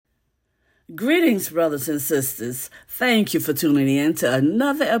Greetings, brothers and sisters. Thank you for tuning in to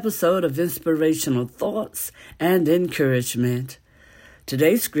another episode of Inspirational Thoughts and Encouragement.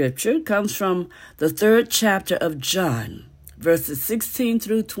 Today's scripture comes from the 3rd chapter of John, verses 16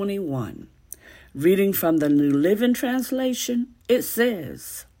 through 21. Reading from the New Living Translation, it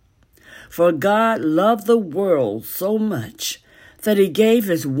says, "For God loved the world so much that he gave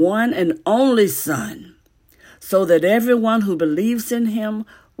his one and only Son, so that everyone who believes in him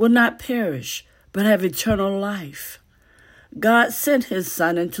will not perish, but have eternal life. God sent his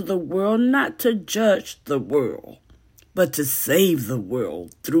Son into the world not to judge the world, but to save the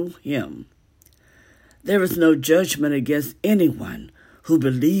world through him. There is no judgment against anyone who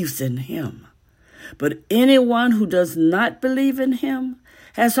believes in him. But anyone who does not believe in him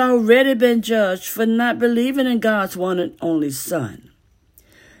has already been judged for not believing in God's one and only Son.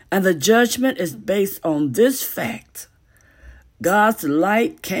 And the judgment is based on this fact: God's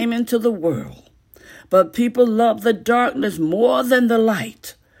light came into the world, but people loved the darkness more than the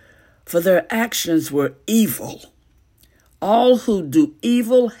light, for their actions were evil. All who do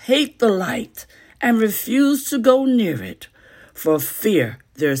evil hate the light and refuse to go near it, for fear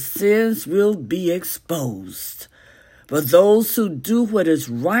their sins will be exposed. But those who do what is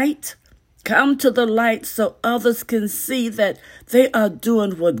right come to the light so others can see that they are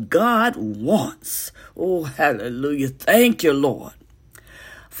doing what God wants." Oh, hallelujah. Thank you, Lord.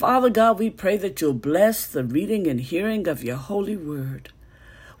 Father God, we pray that you'll bless the reading and hearing of your holy word.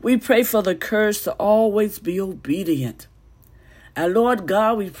 We pray for the courage to always be obedient. And Lord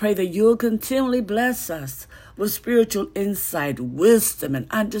God, we pray that you'll continually bless us with spiritual insight, wisdom, and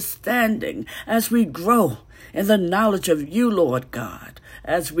understanding as we grow in the knowledge of you, Lord God,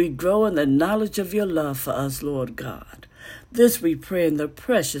 as we grow in the knowledge of your love for us, Lord God. This we pray in the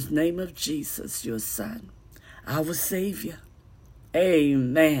precious name of Jesus, your Son, our Savior.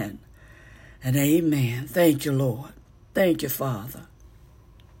 Amen and amen. Thank you, Lord. Thank you, Father.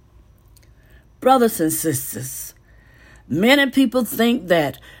 Brothers and sisters, many people think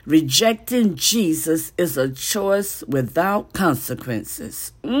that rejecting Jesus is a choice without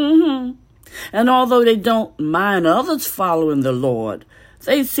consequences. And although they don't mind others following the Lord,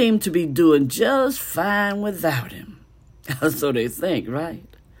 they seem to be doing just fine without him. So they think, right?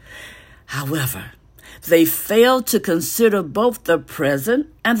 However, they fail to consider both the present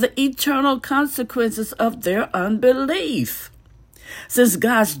and the eternal consequences of their unbelief. Since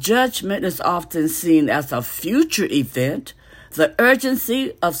God's judgment is often seen as a future event, the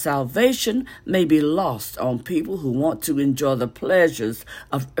urgency of salvation may be lost on people who want to enjoy the pleasures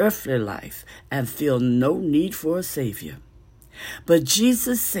of earthly life and feel no need for a Savior. But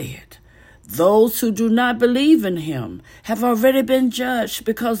Jesus said, those who do not believe in him have already been judged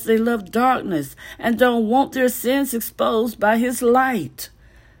because they love darkness and don't want their sins exposed by his light.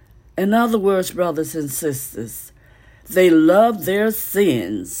 In other words, brothers and sisters, they love their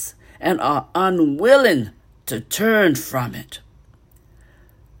sins and are unwilling to turn from it.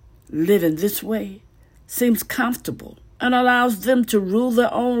 Living this way seems comfortable and allows them to rule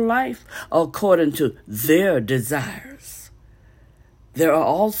their own life according to their desires. There are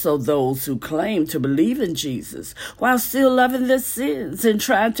also those who claim to believe in Jesus while still loving their sins and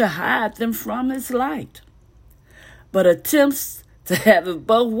trying to hide them from his light. But attempts to have it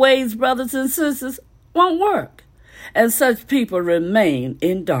both ways, brothers and sisters, won't work, and such people remain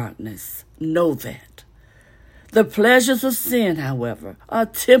in darkness. Know that. The pleasures of sin, however, are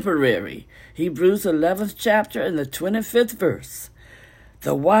temporary. Hebrews 11th chapter and the 25th verse.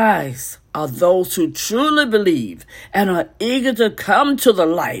 The wise are those who truly believe and are eager to come to the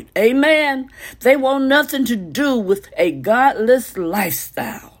light. Amen. They want nothing to do with a godless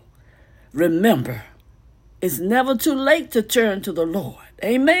lifestyle. Remember, it's never too late to turn to the Lord.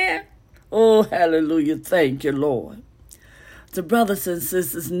 Amen. Oh, hallelujah. Thank you, Lord. The brothers and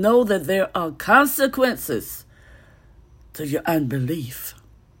sisters, know that there are consequences to your unbelief.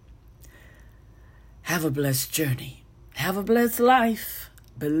 Have a blessed journey. Have a blessed life,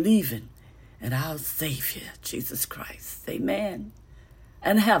 believing in our Savior, Jesus Christ. Amen.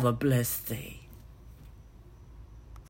 And have a blessed day.